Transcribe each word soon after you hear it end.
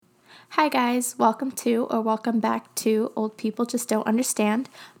Hi guys, welcome back to Old People Just Don't Understand.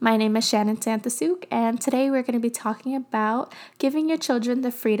 My name is Shannon Santhasuk, and today we're going to be talking about giving your children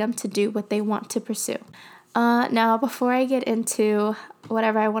the freedom to do what they want to pursue. Now, before I get into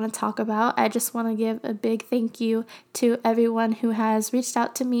whatever I want to talk about, I just want to give a big thank you to everyone who has reached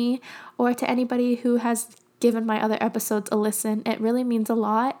out to me or to anybody who has given my other episodes a listen. It really means a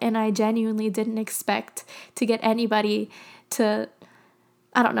lot, and I genuinely didn't expect to get anybody to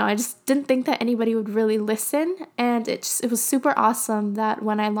I just didn't think that anybody would really listen, and it was super awesome that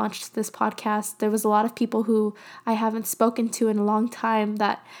when I launched this podcast, there was a lot of people who I haven't spoken to in a long time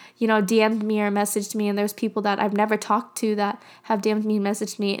that, DM'd me or messaged me, and there's people that I've never talked to that have DM'd me,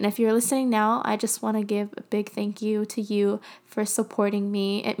 messaged me, and if you're listening now, I just want to give a big thank you to you for supporting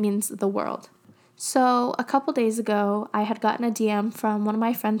me. It means the world. So a couple days ago, I had gotten a DM from one of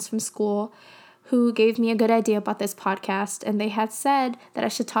my friends from school who gave me a good idea about this podcast, and they had said that I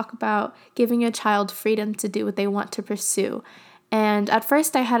should talk about giving your child freedom to do what they want to pursue. And at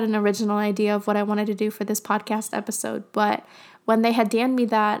first I had an original idea of what I wanted to do for this podcast episode, but when they had DM'd me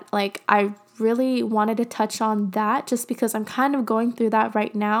that, I really wanted to touch on that just because I'm kind of going through that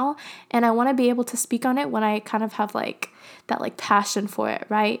right now, and I want to be able to speak on it when I kind of have that passion for it,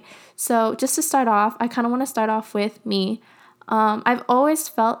 right? So just to start off, I kind of want to start off with me. I've always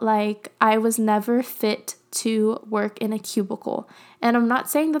felt like I was never fit to work in a cubicle. And I'm not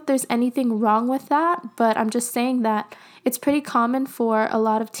saying that there's anything wrong with that, but I'm just saying that it's pretty common for a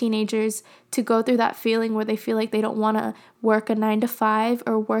lot of teenagers to go through that feeling where they feel like they don't want to work a 9 to 5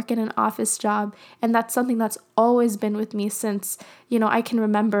 or work in an office job. And that's something that's always been with me since, I can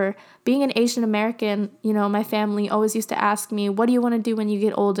remember being an Asian American. My family always used to ask me, what do you want to do when you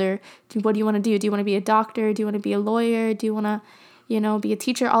get older? What do you want to do? Do you want to be a doctor? Do you want to be a lawyer? Do you want to, be a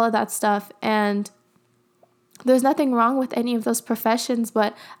teacher? All of that stuff. And there's nothing wrong with any of those professions,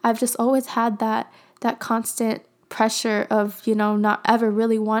 but I've just always had that constant pressure of, not ever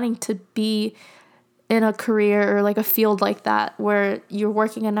really wanting to be in a career or a field like that where you're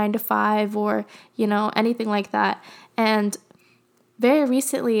working a 9 to 5 or, anything like that. And very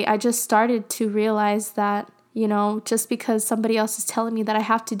recently, I just started to realize that, just because somebody else is telling me that I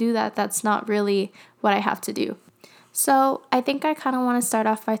have to do that, that's not really what I have to do. So I think I kind of want to start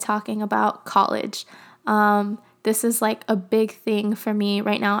off by talking about college. This is a big thing for me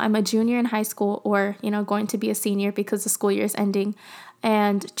right now. I'm a junior in high school or, going to be a senior because the school year is ending.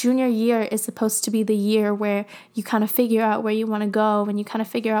 And junior year is supposed to be the year where you kind of figure out where you want to go and you kind of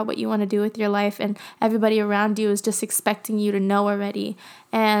figure out what you want to do with your life. And everybody around you is just expecting you to know already.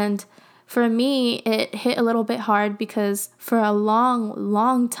 And for me, it hit a little bit hard because for a long,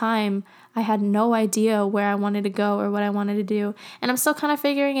 long time, I had no idea where I wanted to go or what I wanted to do. And I'm still kind of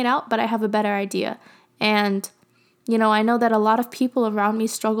figuring it out, but I have a better idea. And, I know that a lot of people around me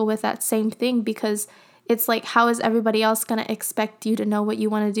struggle with that same thing because it's how is everybody else going to expect you to know what you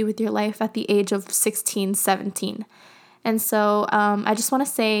want to do with your life at the age of 16, 17? And so I just want to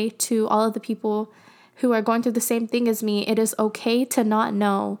say to all of the people who are going through the same thing as me, it is okay to not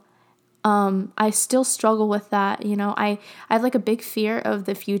know. I still struggle with that. I have a big fear of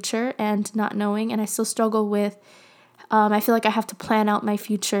the future and not knowing, and I still struggle with, I feel like I have to plan out my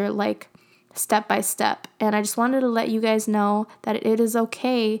future step by step. And I just wanted to let you guys know that it is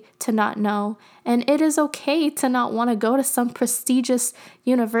okay to not know. And it is okay to not want to go to some prestigious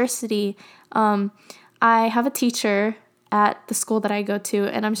university. I have a teacher at the school that I go to,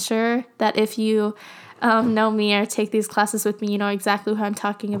 and I'm sure that if you know me or take these classes with me, you know exactly who I'm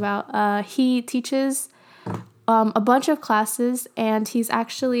talking about. He teaches a bunch of classes, and he's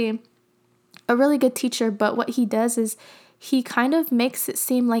actually a really good teacher, but what he does is he kind of makes it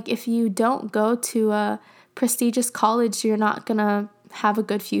seem like if you don't go to a prestigious college, you're not going to have a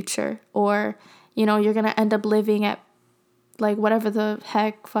good future, or, you're going to end up living at whatever the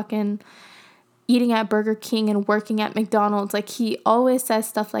heck, fucking eating at Burger King and working at McDonald's. He always says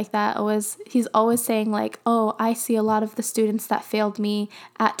stuff like that. He's always saying oh, I see a lot of the students that failed me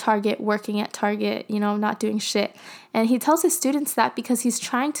at Target, working at Target, not doing shit. And he tells his students that because he's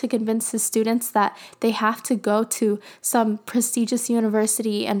trying to convince his students that they have to go to some prestigious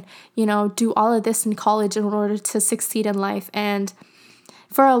university and, do all of this in college in order to succeed in life. And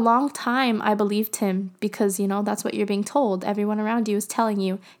for a long time, I believed him because, that's what you're being told. Everyone around you is telling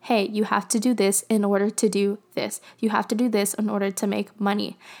you, hey, you have to do this in order to do this. You have to do this in order to make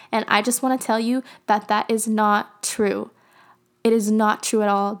money. And I just want to tell you that that is not true. It is not true at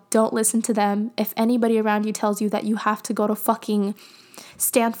all. Don't listen to them. If anybody around you tells you that you have to go to fucking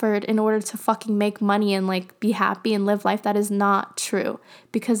Stanford in order to fucking make money and like be happy and live life, that is not true,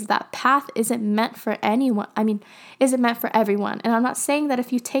 because that path isn't meant for anyone. Isn't meant for everyone. And I'm not saying that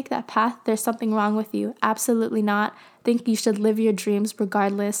if you take that path, there's something wrong with you. Absolutely not. I think you should live your dreams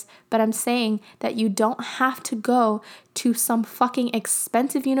regardless. But I'm saying that you don't have to go to some fucking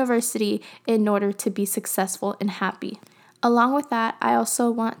expensive university in order to be successful and happy. Along with that, I also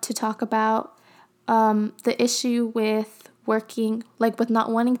want to talk about the issue with working, like with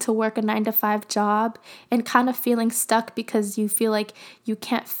not wanting to work a 9-to-5 job and kind of feeling stuck because you feel like you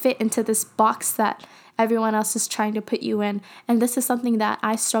can't fit into this box that everyone else is trying to put you in. And this is something that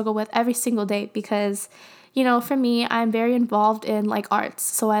I struggle with every single day because, for me, I'm very involved in like arts.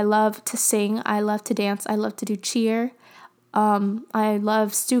 So I love to sing, I love to dance, I love to do cheer. I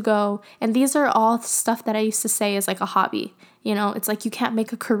love Stugo, and these are all stuff that I used to say is like a hobby. It's like you can't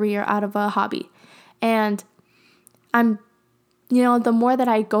make a career out of a hobby. And the more that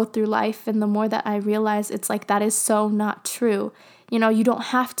I go through life and the more that I realize it's like that is so not true. You don't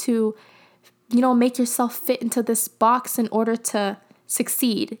have to, make yourself fit into this box in order to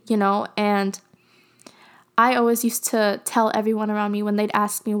succeed, and I always used to tell everyone around me when they'd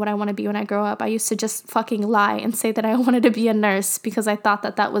ask me what I want to be when I grow up, I used to just fucking lie and say that I wanted to be a nurse because I thought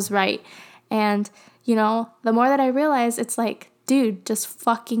that that was right. And, the more that I realize, it's like, dude, just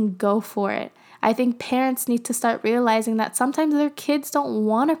fucking go for it. I think parents need to start realizing that sometimes their kids don't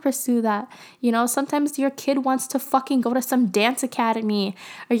want to pursue that. Sometimes your kid wants to fucking go to some dance academy,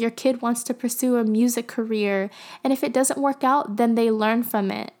 or your kid wants to pursue a music career. And if it doesn't work out, then they learn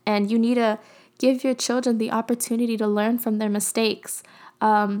from it. And you need to give your children the opportunity to learn from their mistakes.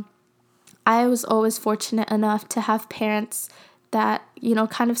 I was always fortunate enough to have parents that,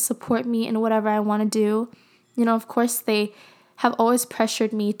 kind of support me in whatever I want to do. Of course, they have always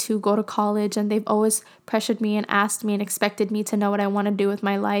pressured me to go to college, and they've always pressured me and asked me and expected me to know what I want to do with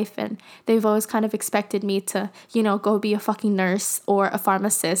my life. And they've always kind of expected me to, go be a fucking nurse or a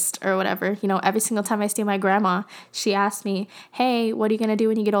pharmacist or whatever. Every single time I see my grandma, she asks me, hey, what are you going to do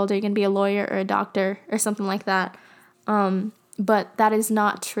when you get older? Are you going to be a lawyer or a doctor or something like that? But that is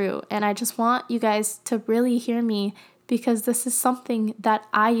not true. And I just want you guys to really hear me, because this is something that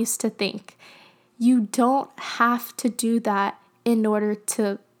I used to think. You don't have to do that in order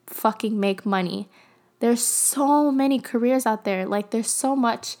to fucking make money. There's so many careers out there. Like there's so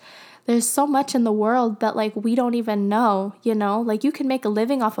much in the world that like we don't even know, like you can make a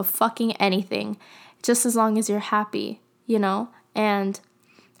living off of fucking anything just as long as you're happy, and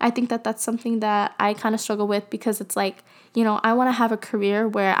I think that that's something that I kind of struggle with, because it's like, I want to have a career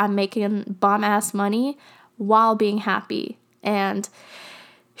where I'm making bomb ass money while being happy. And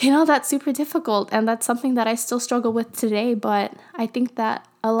that's super difficult, and that's something that I still struggle with today. But I think that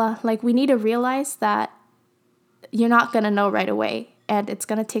we need to realize that you're not going to know right away, and it's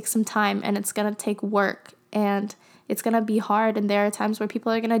going to take some time, and it's going to take work, and it's going to be hard, and there are times where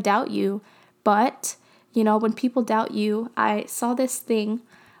people are going to doubt you. But, when people doubt you, I saw this thing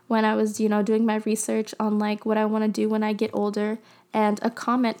when I was, doing my research on like what I want to do when I get older, and a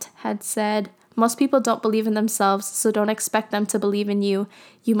comment had said, most people don't believe in themselves, so don't expect them to believe in you.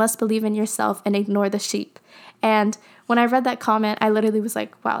 You must believe in yourself and ignore the sheep. And when I read that comment, I literally was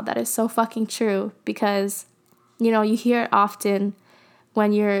like, wow, that is so fucking true, because, you hear it often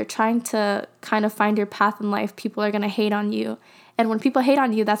when you're trying to kind of find your path in life, people are going to hate on you. And when people hate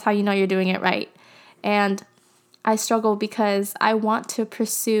on you, that's how you know you're doing it right. And I struggle because I want to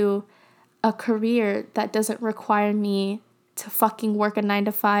pursue a career that doesn't require me to fucking work a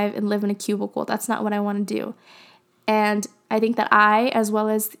 9-to-5 and live in a cubicle. That's not what I want to do. And I think that I, as well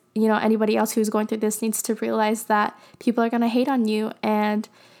as, anybody else who's going through this, needs to realize that people are going to hate on you, and,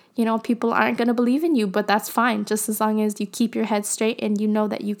 people aren't going to believe in you, but that's fine, just as long as you keep your head straight and you know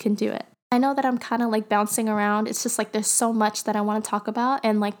that you can do it. I know that I'm kind of like bouncing around. It's just like there's so much that I want to talk about,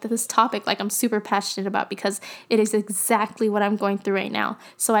 and like this topic, like I'm super passionate about, because it is exactly what I'm going through right now.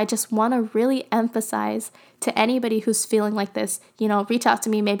 So I just want to really emphasize to anybody who's feeling like this, reach out to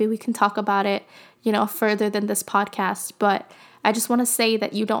me. Maybe we can talk about it, further than this podcast. But I just want to say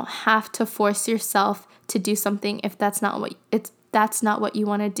that you don't have to force yourself to do something if that's not what you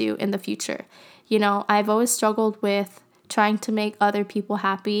want to do in the future. I've always struggled with trying to make other people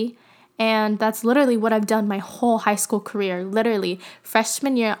happy. And that's literally what I've done my whole high school career. Literally,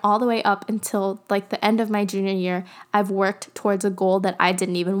 freshman year all the way up until like the end of my junior year, I've worked towards a goal that I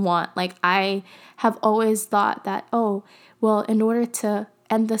didn't even want. Like I have always thought that, in order to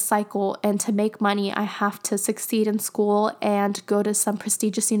end the cycle and to make money, I have to succeed in school and go to some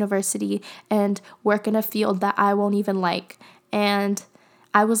prestigious university and work in a field that I won't even like. And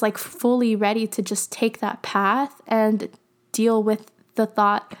I was like fully ready to just take that path and deal with the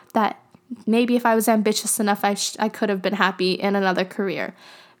thought that maybe if I was ambitious enough, I could have been happy in another career.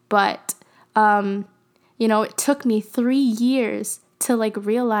 But, it took me 3 years to like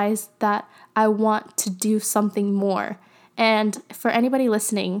realize that I want to do something more. And for anybody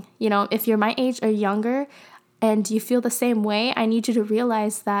listening, if you're my age or younger and you feel the same way, I need you to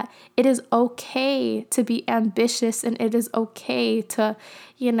realize that it is okay to be ambitious, and it is okay to,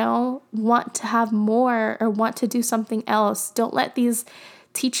 want to have more or want to do something else. Don't let these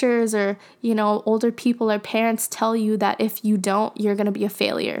teachers or, older people or parents tell you that if you don't, you're going to be a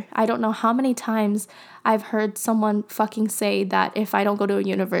failure. I don't know how many times I've heard someone fucking say that if I don't go to a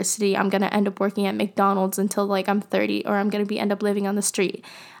university, I'm going to end up working at McDonald's until like I'm 30, or I'm going to end up living on the street.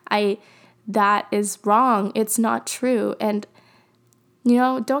 That is wrong. It's not true. And,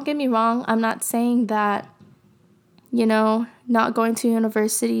 don't get me wrong. I'm not saying that, not going to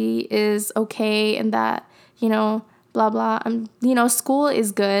university is okay and that, blah, blah. School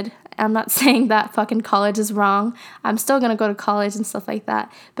is good. I'm not saying that fucking college is wrong. I'm still going to go to college and stuff like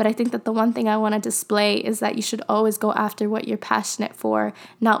that. But I think that the one thing I want to display is that you should always go after what you're passionate for,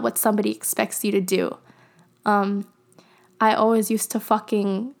 not what somebody expects you to do. I always used to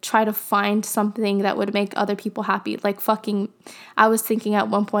fucking try to find something that would make other people happy. Like I was thinking at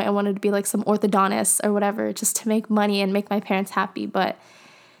one point I wanted to be like some orthodontist or whatever, just to make money and make my parents happy. But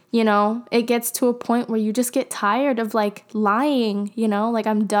it gets to a point where you just get tired of like lying, like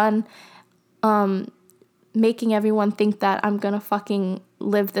I'm done making everyone think that I'm gonna fucking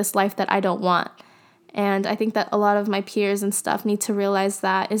live this life that I don't want. And I think that a lot of my peers and stuff need to realize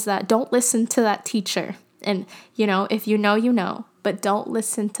that is that don't listen to that teacher. And, if you know, but don't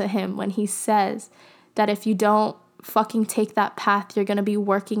listen to him when he says that if you don't fucking take that path, you're gonna be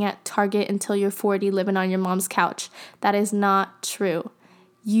working at Target until you're 40, living on your mom's couch. That is not true.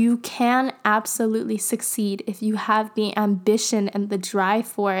 You can absolutely succeed if you have the ambition and the drive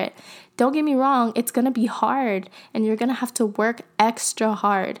for it. Don't get me wrong, it's going to be hard, and you're going to have to work extra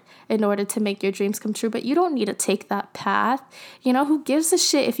hard in order to make your dreams come true, but you don't need to take that path. Who gives a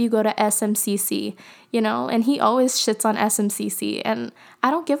shit if you go to SMCC, and he always shits on SMCC, and I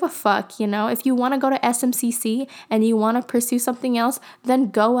don't give a fuck, if you want to go to SMCC and you want to pursue something else,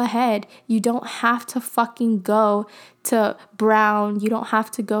 then go ahead. You don't have to fucking go to Brown. You don't have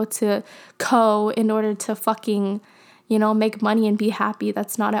to go to Co in order to fucking, make money and be happy.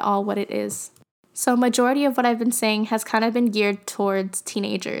 That's not at all what it is. So majority of what I've been saying has kind of been geared towards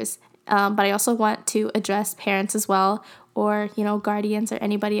teenagers. But I also want to address parents as well, or, guardians or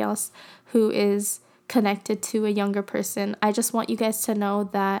anybody else who is connected to a younger person. I just want you guys to know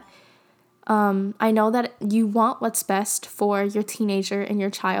that I know that you want what's best for your teenager and your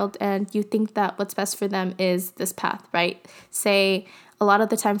child, and you think that what's best for them is this path, right? Say, a lot of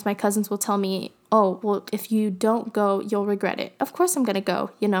the times my cousins will tell me, oh, well, if you don't go, you'll regret it. Of course I'm going to go.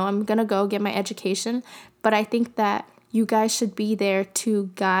 I'm going to go get my education. But I think that you guys should be there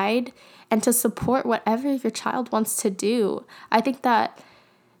to guide and to support whatever your child wants to do. I think that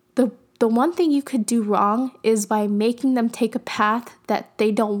the one thing you could do wrong is by making them take a path that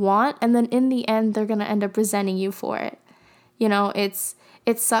they don't want, and then in the end, they're going to end up resenting you for it.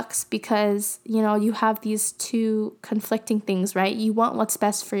 It sucks because, you have these two conflicting things, right? You want what's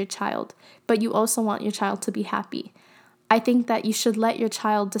best for your child, but you also want your child to be happy. I think that you should let your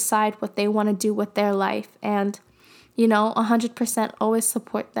child decide what they want to do with their life, and 100% always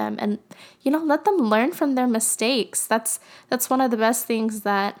support them, and, let them learn from their mistakes. That's one of the best things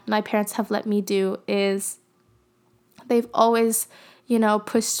that my parents have let me do is they've always,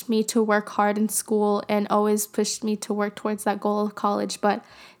 pushed me to work hard in school and always pushed me to work towards that goal of college. But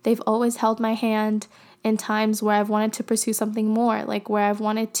they've always held my hand in times where I've wanted to pursue something more, like where I've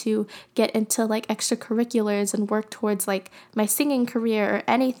wanted to get into like extracurriculars and work towards like my singing career or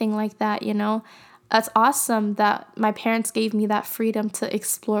anything like that, That's awesome that my parents gave me that freedom to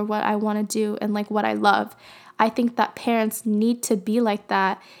explore what I want to do and like what I love. I think that parents need to be like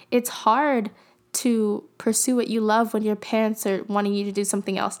that. It's hard to pursue what you love when your parents are wanting you to do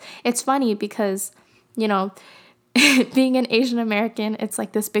something else. It's funny because, being an Asian American, it's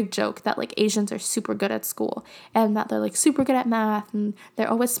like this big joke that like Asians are super good at school and that they're like super good at math and they're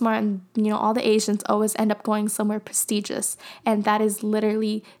always smart, and all the Asians always end up going somewhere prestigious. And that is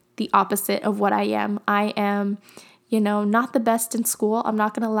literally the opposite of what I am. I am, not the best in school. I'm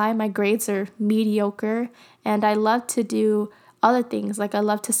not going to lie. My grades are mediocre, and I love to do other things. Like I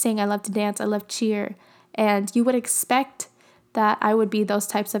love to sing, I love to dance, I love cheer. And you would expect that I would be those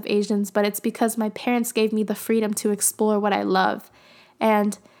types of Asians, but it's because my parents gave me the freedom to explore what I love.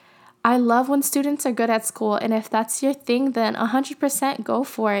 And I love when students are good at school, and if that's your thing, then 100% go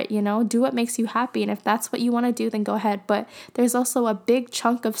for it, do what makes you happy, and if that's what you want to do, then go ahead. But there's also a big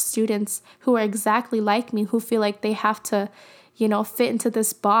chunk of students who are exactly like me, who feel like they have to, fit into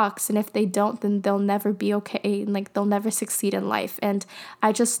this box, and if they don't, then they'll never be okay, and like they'll never succeed in life. And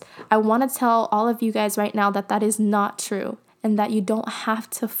I want to tell all of you guys right now that that is not true, and that you don't have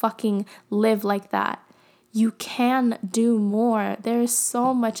to fucking live like that. You can do more. There's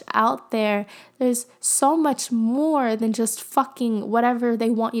so much out there. There's so much more than just fucking whatever they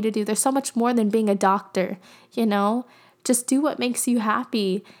want you to do. There's so much more than being a doctor, Just do what makes you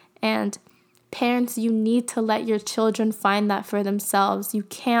happy. And parents, you need to let your children find that for themselves. You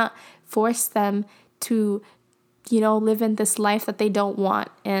can't force them to, live in this life that they don't want.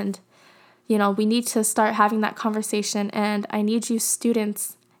 And, we need to start having that conversation. And I need you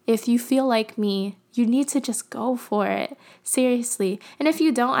students, if you feel like me, you need to just go for it. Seriously. And if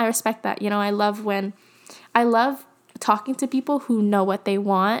you don't, I respect that. I love talking to people who know what they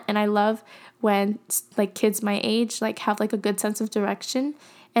want. And I love when like kids my age, like have like a good sense of direction.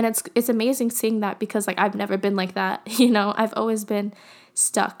 And it's amazing seeing that because like I've never been like that. I've always been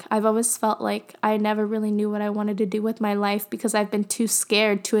stuck. I've always felt like I never really knew what I wanted to do with my life because I've been too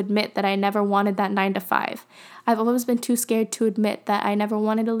scared to admit that I never wanted that 9 to 5. I've always been too scared to admit that I never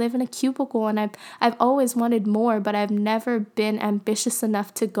wanted to live in a cubicle, and I've always wanted more, but I've never been ambitious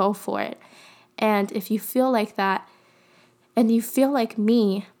enough to go for it. And if you feel like that and you feel like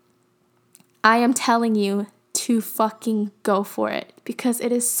me, I am telling you to fucking go for it because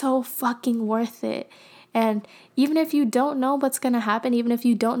it is so fucking worth it. And even if you don't know what's going to happen, even if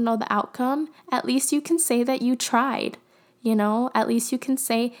you don't know the outcome, at least you can say that you tried, At least you can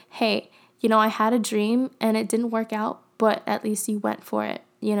say, hey, I had a dream and it didn't work out, but at least you went for it,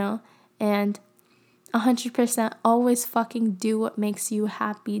 And 100% always fucking do what makes you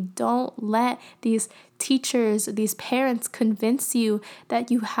happy. Don't let these teachers, these parents convince you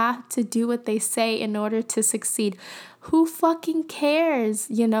that you have to do what they say in order to succeed. Who fucking cares,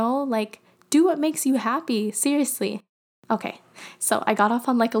 Like, do what makes you happy. Seriously. Okay, so I got off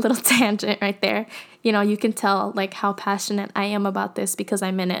on like a little tangent right there. You can tell like how passionate I am about this because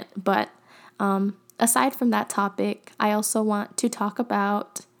I'm in it. But aside from that topic, I also want to talk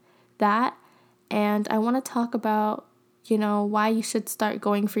about that. And I want to talk about, why you should start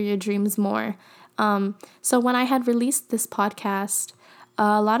going for your dreams more. So when I had released this podcast,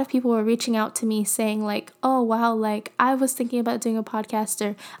 a lot of people were reaching out to me saying like, oh, wow, like I was thinking about doing a podcast,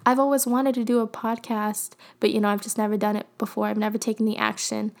 or I've always wanted to do a podcast, but, I've just never done it before. I've never taken the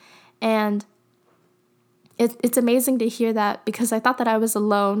action. And it's amazing to hear that because I thought that I was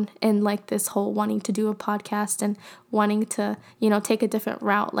alone in like this whole wanting to do a podcast and wanting to, take a different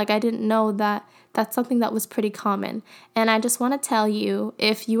route. Like I didn't know that that's something that was pretty common. And I just want to tell you,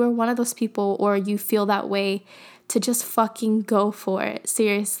 if you are one of those people or you feel that way, to just fucking go for it.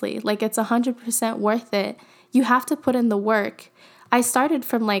 Seriously. Like it's 100% worth it. You have to put in the work. I started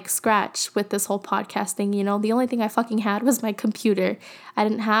from like scratch with this whole podcasting, the only thing I fucking had was my computer. I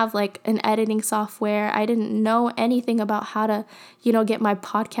didn't have like an editing software. I didn't know anything about how to, get my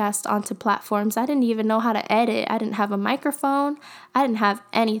podcast onto platforms. I didn't even know how to edit. I didn't have a microphone. I didn't have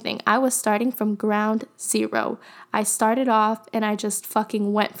anything. I was starting from ground zero. I started off and I just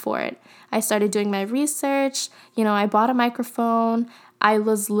fucking went for it. I started doing my research. I bought a microphone. I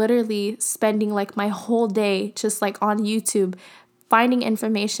was literally spending like my whole day just like on YouTube, finding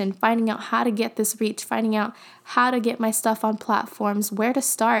information, finding out how to get this reach, finding out how to get my stuff on platforms, where to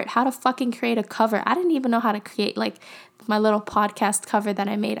start, how to fucking create a cover. I didn't even know how to create like my little podcast cover that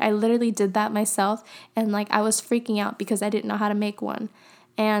I made. I literally did that myself, and like I was freaking out because I didn't know how to make one.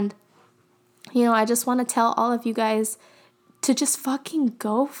 And I just want to tell all of you guys to just fucking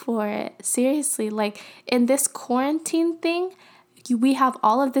go for it. Seriously, like in this quarantine thing, we have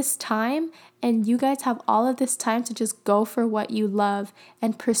all of this time, and you guys have all of this time to just go for what you love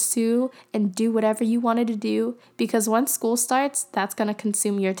and pursue and do whatever you wanted to do, because once school starts, that's going to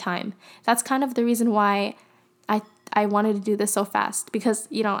consume your time. That's kind of the reason why I wanted to do this so fast, because,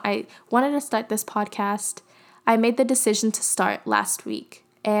 I wanted to start this podcast. I made the decision to start last week,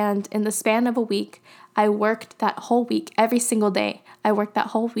 and in the span of a week, I worked that whole week, every single day. I worked that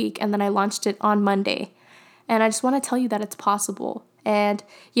whole week, and then I launched it on Monday. And I just want to tell you that it's possible. And,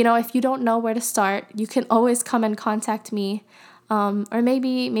 if you don't know where to start, you can always come and contact me. Or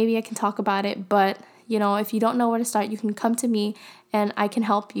maybe I can talk about it. But, if you don't know where to start, you can come to me and I can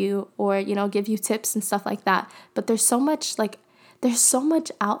help you or, give you tips and stuff like that. But there's so much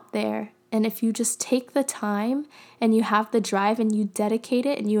out there. And if you just take the time and you have the drive and you dedicate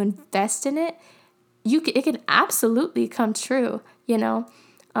it and you invest in it, it can absolutely come true,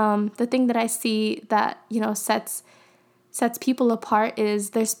 The thing that I see that, sets people apart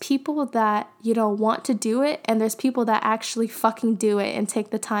is there's people that, want to do it, and there's people that actually fucking do it and take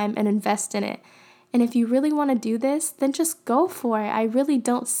the time and invest in it. And if you really want to do this, then just go for it. I really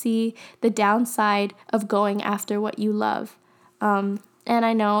don't see the downside of going after what you love. And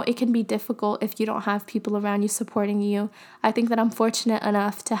I know it can be difficult if you don't have people around you supporting you. I think that I'm fortunate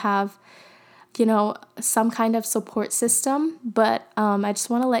enough to have, some kind of support system. But I just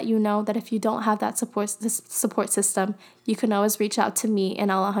want to let you know that if you don't have that support system, you can always reach out to me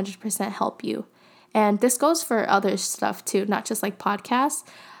and I'll 100% help you. And this goes for other stuff too, not just like podcasts.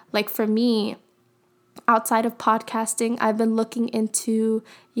 Like for me, outside of podcasting, I've been looking into,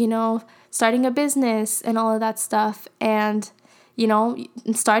 starting a business and all of that stuff. And,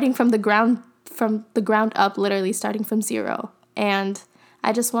 starting from the ground up, literally starting from zero. And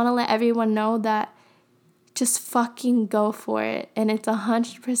I just want to let everyone know that just fucking go for it. And it's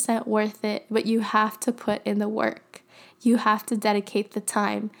 100% worth it, but you have to put in the work. You have to dedicate the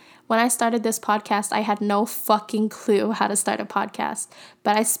time. When I started this podcast, I had no fucking clue how to start a podcast,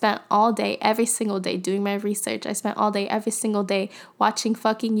 but I spent all day, every single day doing my research. I spent all day, every single day watching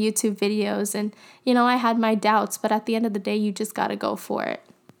fucking YouTube videos, and, I had my doubts, but at the end of the day, you just gotta go for it.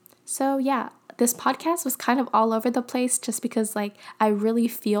 So yeah, this podcast was kind of all over the place just because I really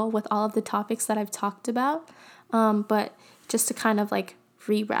feel with all of the topics that I've talked about, but just to kind of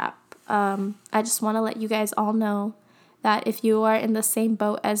rewrap, I just want to let you guys all know that if you are in the same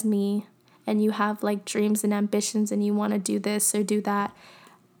boat as me and you have dreams and ambitions and you want to do this or do that,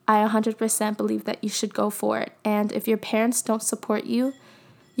 I 100% believe that you should go for it. And if your parents don't support you,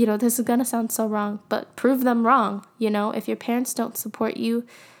 this is going to sound so wrong, but prove them wrong. If your parents don't support you,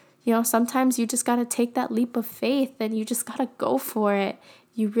 sometimes you just got to take that leap of faith and you just got to go for it.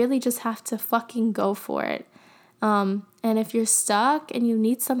 You really just have to fucking go for it. And if you're stuck and you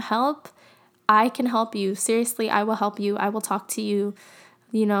need some help, I can help you. Seriously, I will help you. I will talk to you,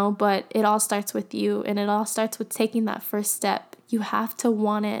 but it all starts with you, and it all starts with taking that first step. You have to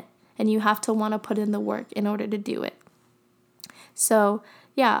want it, and you have to want to put in the work in order to do it. So,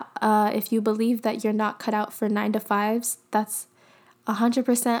 yeah, if you believe that you're not cut out for 9 to 5s, that's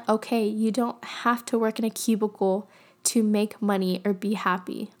 100% okay. You don't have to work in a cubicle to make money or be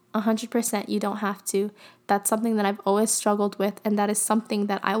happy. 100% you don't have to. That's something that I've always struggled with, and that is something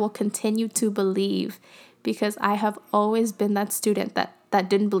that I will continue to believe because I have always been that student that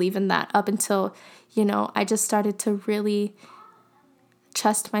didn't believe in that up until, I just started to really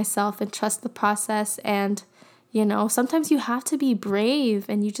trust myself and trust the process. And, sometimes you have to be brave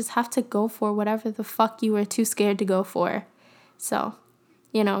and you just have to go for whatever the fuck you were too scared to go for. So,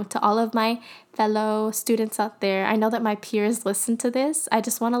 to all of my fellow students out there, I know that my peers listen to this. I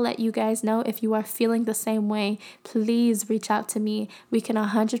just want to let you guys know, if you are feeling the same way, please reach out to me. We can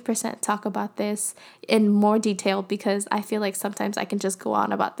 100% talk about this in more detail because I feel like sometimes I can just go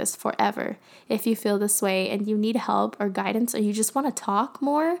on about this forever. If you feel this way and you need help or guidance or you just want to talk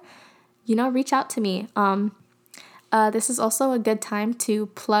more, reach out to me. This is also a good time to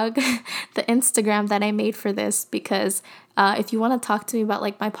plug the Instagram that I made for this because if you want to talk to me about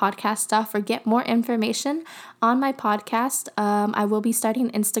my podcast stuff or get more information on my podcast, I will be starting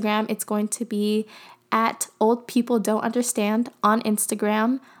an Instagram. It's going to be at Old People Don't Understand on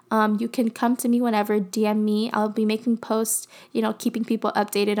Instagram. You can come to me whenever, DM me. I'll be making posts, keeping people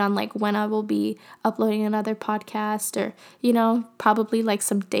updated on when I will be uploading another podcast or, probably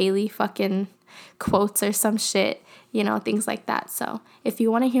some daily fucking quotes or some shit, things like that. So if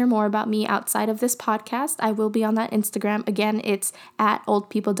you want to hear more about me outside of this podcast, I will be on that Instagram. Again, it's at Old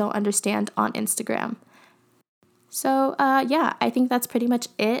People Don't Understand on Instagram. So, yeah, I think that's pretty much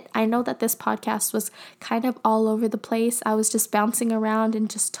it. I know that this podcast was kind of all over the place. I was just bouncing around and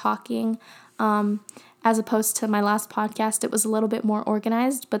just talking. As opposed to my last podcast, it was a little bit more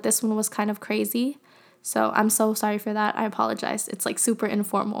organized, but this one was kind of crazy. So I'm so sorry for that. I apologize. It's super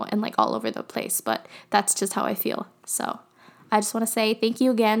informal and all over the place, but that's just how I feel. So I just want to say thank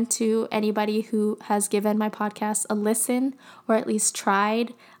you again to anybody who has given my podcast a listen or at least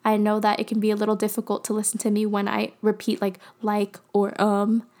tried. I know that it can be a little difficult to listen to me when I repeat or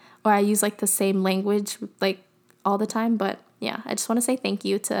I use the same language all the time. But yeah, I just want to say thank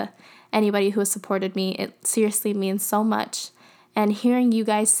you to anybody who has supported me. It seriously means so much. And hearing you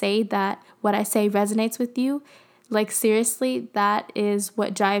guys say that what I say resonates with you, seriously, that is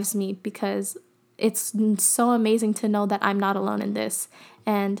what drives me because it's so amazing to know that I'm not alone in this.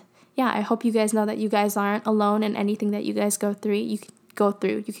 And yeah, I hope you guys know that you guys aren't alone in anything that you guys go through. go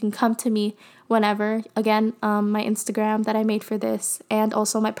through. You can come to me whenever. Again, my Instagram that I made for this, and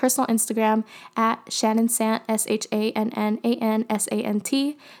also my personal Instagram at ShannonSant,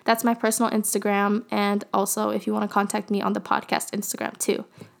 ShannonAnsant. That's my personal Instagram, and also if you want to contact me on the podcast Instagram too.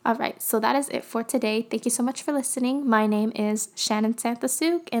 All right, so that is it for today. Thank you so much for listening. My name is Shannon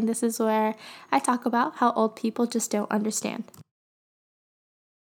Santhasuk, and this is where I talk about how old people just don't understand.